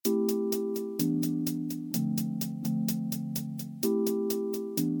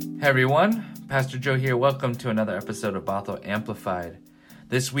Hey everyone, Pastor Joe here. Welcome to another episode of Bothell Amplified.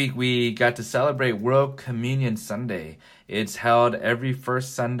 This week we got to celebrate World Communion Sunday. It's held every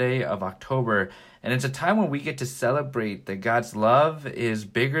first Sunday of October, and it's a time when we get to celebrate that God's love is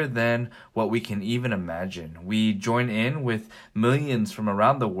bigger than what we can even imagine. We join in with millions from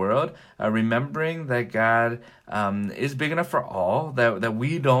around the world, remembering that God is big enough for all, that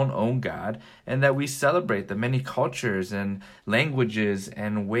we don't own God, and that we celebrate the many cultures and languages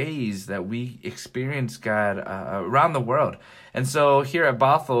and ways that we experience God around the world. And so here at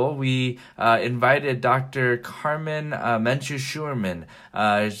Bothell, we invited Dr. Carmen Menchu-Schurman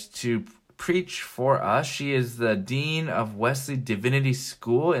to preach for us. She is the Dean of Wesley Divinity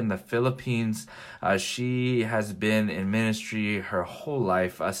School in the Philippines. She has been in ministry her whole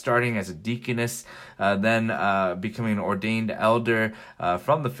life, starting as a deaconess, then becoming an ordained elder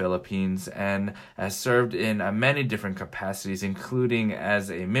from the Philippines, and has served in many different capacities, including as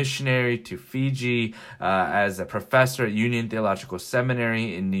a missionary to Fiji, as a professor at Union Theological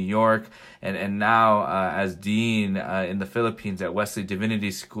Seminary in New York, and now as dean in the Philippines at Wesley Divinity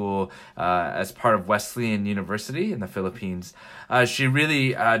School as part of Wesleyan University in the Philippines. She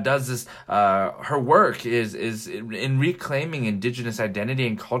really does this. Her work is in reclaiming indigenous identity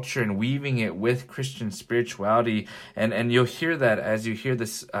and culture and weaving it with Christian spirituality, and you'll hear that as you hear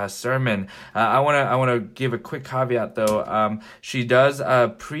this sermon. I want to give a quick caveat though. She does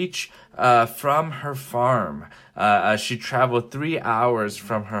preach from her farm. She traveled 3 hours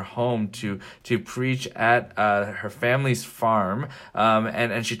from her home to preach at her family's farm,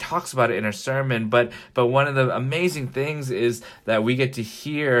 and she talks about it in her sermon. But one of the amazing things is that we get to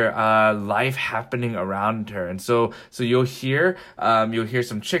hear life happening around her, and so you'll hear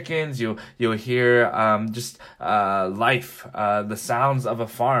some chickens, you'll hear just life, the sounds of a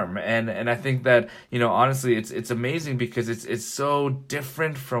farm, and I think that honestly it's amazing because it's so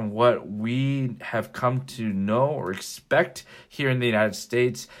different from what we have come to know or expect here in the United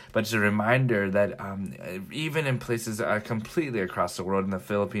States. But it's a reminder that even in places completely across the world, in the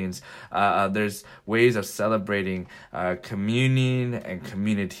Philippines, there's ways of celebrating communion and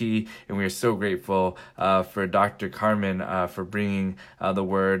community, and we are so grateful for Dr. Carmen for bringing the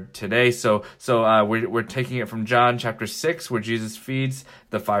word today. So we're taking it from John chapter 6, where Jesus feeds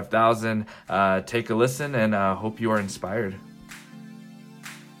the 5,000. Take a listen, and hope you are inspired.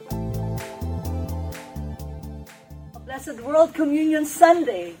 Blessed World Communion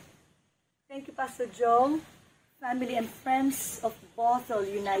Sunday. Thank you, Pastor Joe, family and friends of Bothell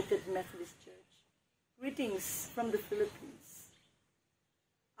United Methodist Church. Greetings from the Philippines.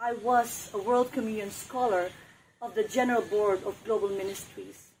 I was a World Communion Scholar of the General Board of Global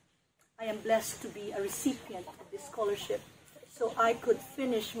Ministries. I am blessed to be a recipient of this scholarship so I could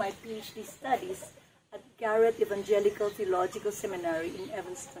finish my PhD studies at Garrett Evangelical Theological Seminary in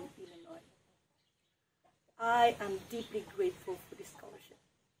Evanston, Illinois. I am deeply grateful for this scholarship,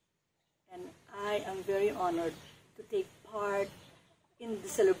 and I am very honored to take part in the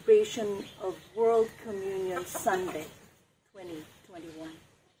celebration of World Communion Sunday 2021.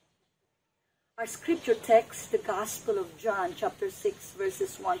 Our scripture text, the Gospel of John, chapter 6,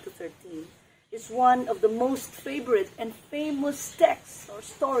 verses 1 to 13, is one of the most favorite and famous texts or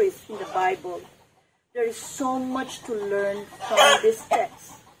stories in the Bible. There is so much to learn from this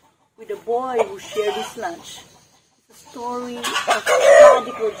text. With a boy who shared his lunch. It's a story of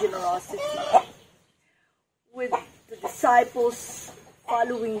radical generosity. With the disciples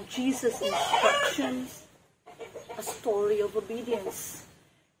following Jesus' instructions, a story of obedience.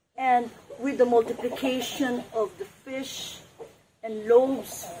 And with the multiplication of the fish and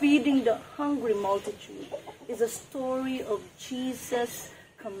loaves feeding the hungry multitude, is a story of Jesus'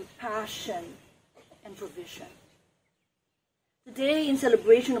 compassion and provision. Today, in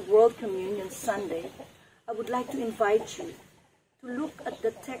celebration of World Communion Sunday, I would like to invite you to look at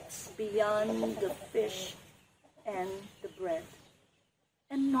the text beyond the fish and the bread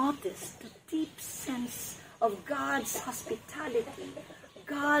and notice the deep sense of God's hospitality,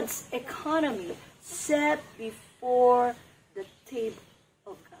 God's economy set before the table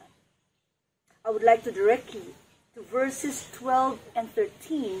of God. I would like to direct you to verses 12 and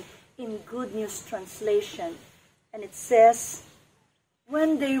 13 in Good News Translation, and it says,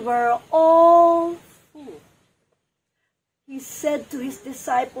 "When they were all full, he said to his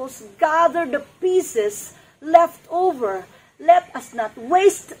disciples, 'Gather the pieces left over. Let us not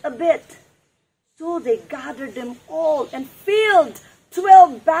waste a bit.' So they gathered them all and filled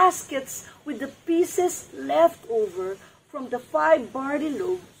 12 baskets with the pieces left over from the 5 barley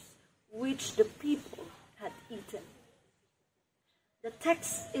loaves which the people had eaten." The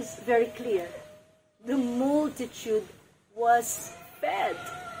text is very clear. The multitude was fed.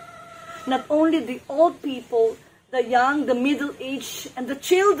 not only the old people, the young, the middle-aged, and the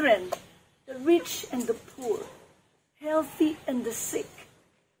children, the rich and the poor, healthy and the sick,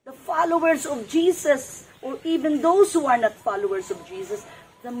 the followers of Jesus, or even those who are not followers of Jesus,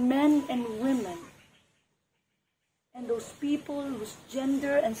 the men and women, and those people whose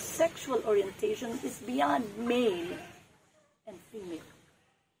gender and sexual orientation is beyond male and female.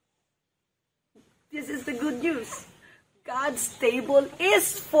 This is the good news. God's table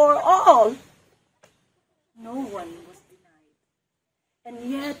is for all. No one was denied.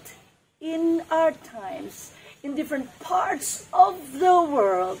 And yet, in our times, in different parts of the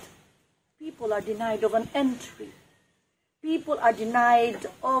world, people are denied of an entry. People are denied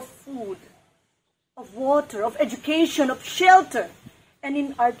of food, of water, of education, of shelter. And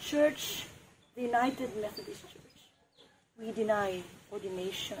in our church, the United Methodist Church, we deny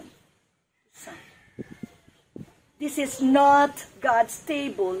ordination to some. This is not God's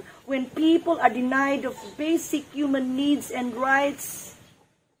table when people are denied of basic human needs and rights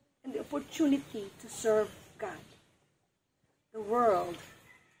and the opportunity to serve God. The world,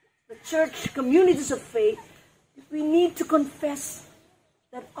 the church, communities of faith, we need to confess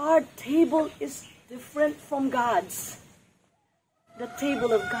that our table is different from God's. The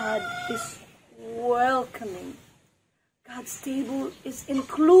table of God is welcoming. God's table is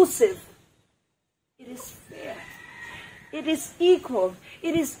inclusive. It is fair. It is equal.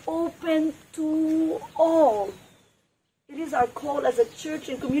 It is open to all. It is our call as a church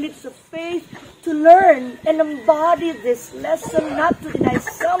and communities of faith to learn and embody this lesson, not to deny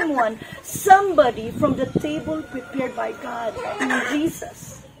somebody from the table prepared by God in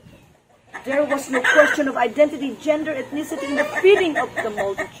Jesus. There was no question of identity, gender, ethnicity in the feeding of the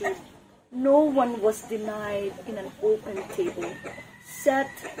multitude. No one was denied in an open table,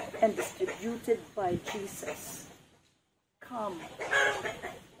 set and distributed by Jesus. Come,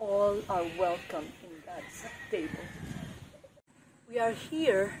 all are welcome in God's table. We are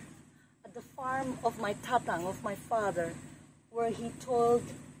here at the farm of my tatang, of my father, where he toiled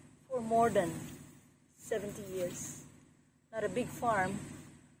for more than 70 years. Not a big farm,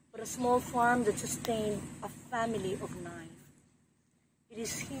 but a small farm that sustained a family of 9. It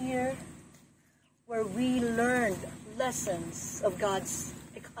is here where we learned lessons of God's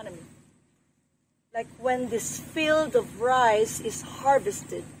economy. Like when this field of rice is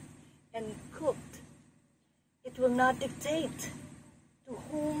harvested and cooked, it will not dictate to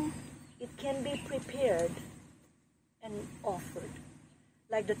whom it can be prepared and offered.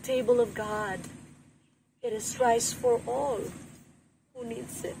 Like the table of God, it is rice for all who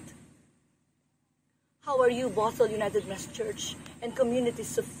needs it. How are you, Bothell United Methodist Church, and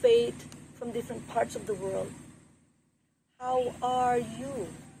communities of faith from different parts of the world? How are you,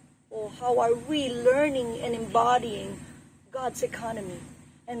 or how are we learning and embodying God's economy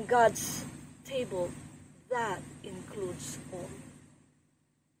and God's table that includes all?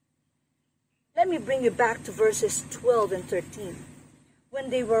 Let me bring you back to verses 12 and 13. When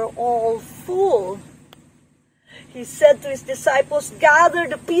they were all full, he said to his disciples, "Gather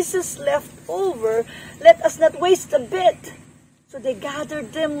the pieces left over. Let us not waste a bit." So they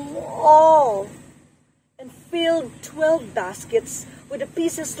gathered them all and filled 12 baskets with the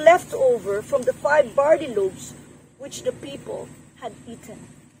pieces left over from the 5 barley loaves which the people had eaten.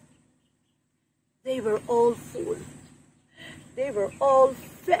 They were all full. They were all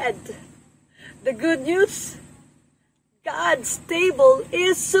fed. The good news, God's table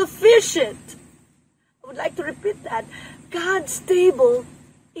is sufficient. I would like to repeat that. God's table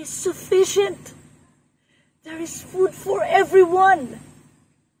is sufficient. There is food for everyone.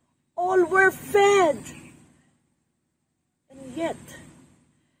 All were fed. And yet,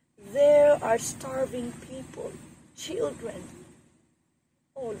 there are starving people, children,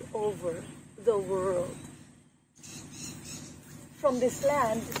 all over the world. From this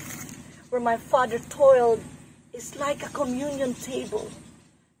land where my father toiled is like a communion table,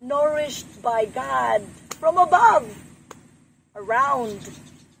 nourished by God from above, around,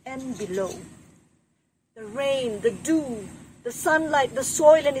 and below. The rain, the dew, the sunlight, the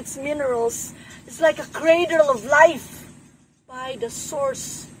soil and its minerals is like a cradle of life by the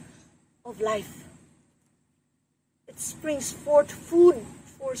source of life. It springs forth food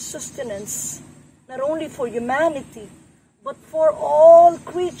for sustenance, not only for humanity, but for all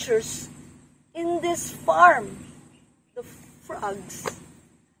creatures in this farm. The frogs,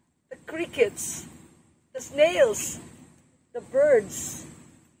 the crickets, the snails, the birds,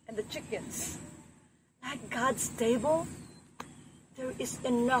 and the chickens. Like God's table, there is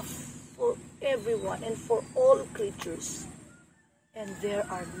enough for everyone and for all creatures. And there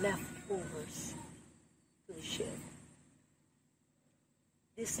are leftovers to be shared.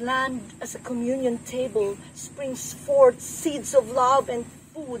 This land as a communion table springs forth seeds of love and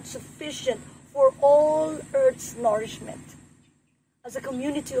food sufficient for all earth's nourishment. As a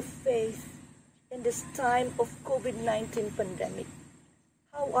community of faith in this time of COVID-19 pandemic,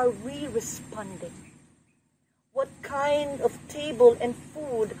 how are we responding? What kind of table and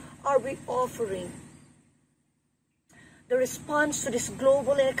food are we offering? The response to this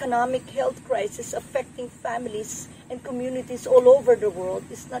global and economic health crisis affecting families and communities all over the world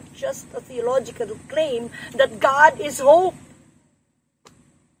is not just a theological claim that God is hope.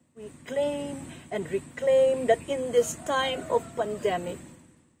 We claim and reclaim that in this time of pandemic,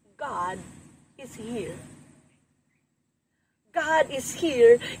 God is here. God is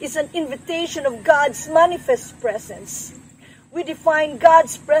here is an invitation of God's manifest presence. We define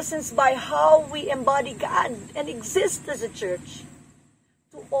God's presence by how we embody God and exist as a church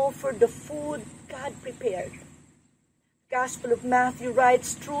to offer the food God prepared. Gospel of Matthew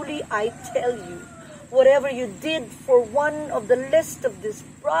writes, "Truly I tell you, whatever you did for one of the least of these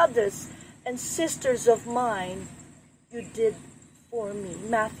brothers and sisters of mine, you did for me."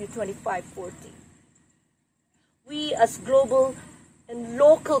 Matthew 25:14. We as global and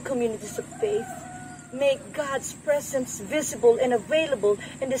local communities of faith make God's presence visible and available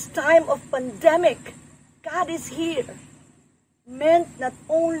in this time of pandemic. God is here. Meant not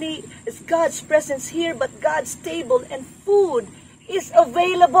only is God's presence here, but God's table and food is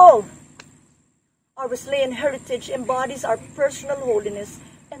available. Our Wesleyan heritage embodies our personal holiness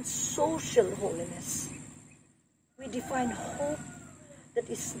and social holiness. We define hope that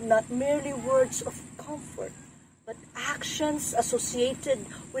is not merely words of comfort, but actions associated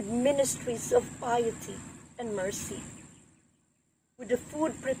with ministries of piety and mercy. With the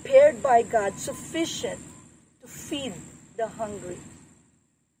food prepared by God sufficient to feed the hungry.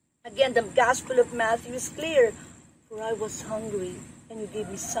 Again, the Gospel of Matthew is clear. "For I was hungry, and you gave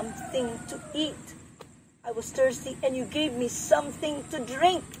me something to eat. I was thirsty, and you gave me something to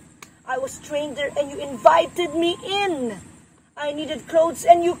drink. I was a stranger, and you invited me in. I needed clothes,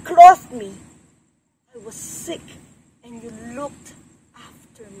 and you clothed me. I was sick, and you looked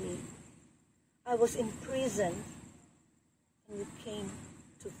after me. I was in prison, and you came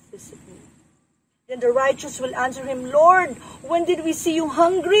to visit me." Then the righteous will answer him, "Lord, when did we see you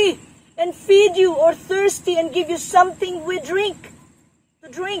hungry and feed you, or thirsty and give you something to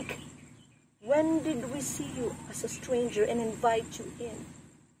drink? When did we see you as a stranger and invite you in,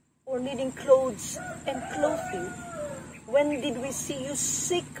 or needing clothes and clothe you? When did we see you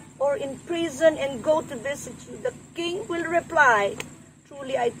sick or in prison and go to visit you?" The king will reply,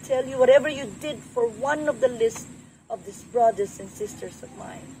 "Truly I tell you, whatever you did for one of the least of these brothers and sisters of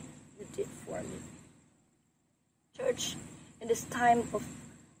mine, you did for me." Church, in this time of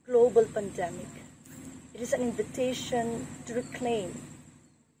global pandemic, it is an invitation to reclaim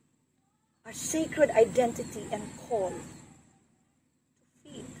our sacred identity and call to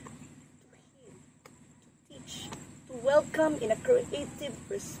feed, to heal, to teach, to welcome in a creative,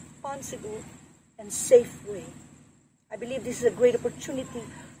 responsible, and safe way. I believe this is a great opportunity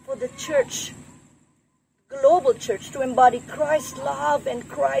for the church, global church, to embody Christ's love and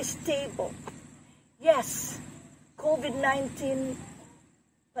Christ's table. Yes, COVID-19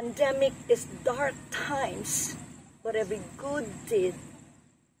 pandemic is dark times, but every good deed,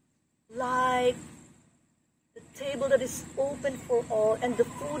 like the table that is open for all and the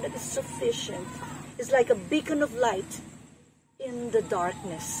food that is sufficient, is like a beacon of light in the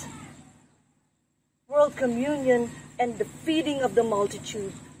darkness. World communion and the feeding of the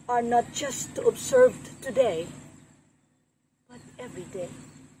multitude are not just to observe today, but every day,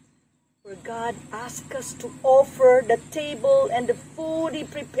 where God asks us to offer the table and the food He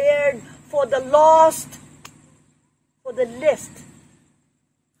prepared for the lost, for the least,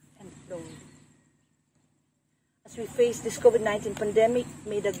 and lonely. As we face this COVID-19 pandemic,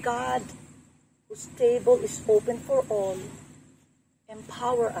 may the God whose table is open for all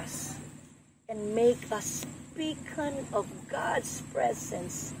empower us and make us beacon of God's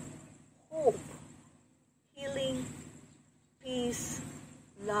presence, hope, healing, peace,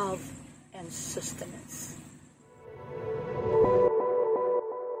 love, and sustenance.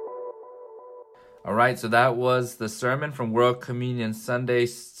 All right, so that was the sermon from World Communion Sunday.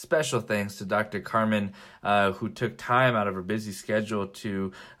 Special thanks to Dr. Carmen, who took time out of her busy schedule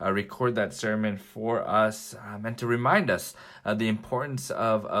to record that sermon for us and to remind us the importance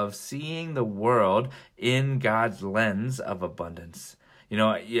of seeing the world in God's lens of abundance. You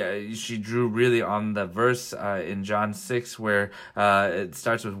know, yeah, she drew really on the verse in John 6 where it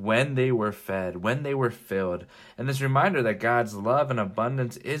starts with when they were fed, when they were filled. And this reminder that God's love and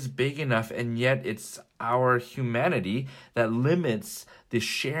abundance is big enough, and yet it's our humanity that limits the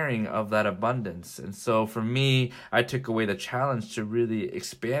sharing of that abundance. And so for me, I took away the challenge to really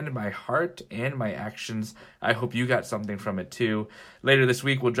expand my heart and my actions. I hope you got something from it too. Later this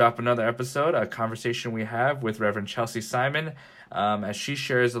week, we'll drop another episode, a conversation we have with Reverend Chelsea Simon, as she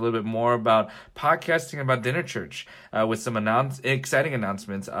shares a little bit more about podcasting about Dinner Church, with some exciting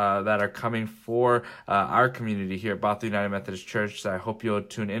announcements that are coming for our community here at Bothell United Methodist Church. So I hope you'll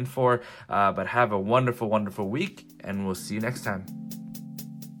tune in for. But have a wonderful, wonderful week, and we'll see you next time.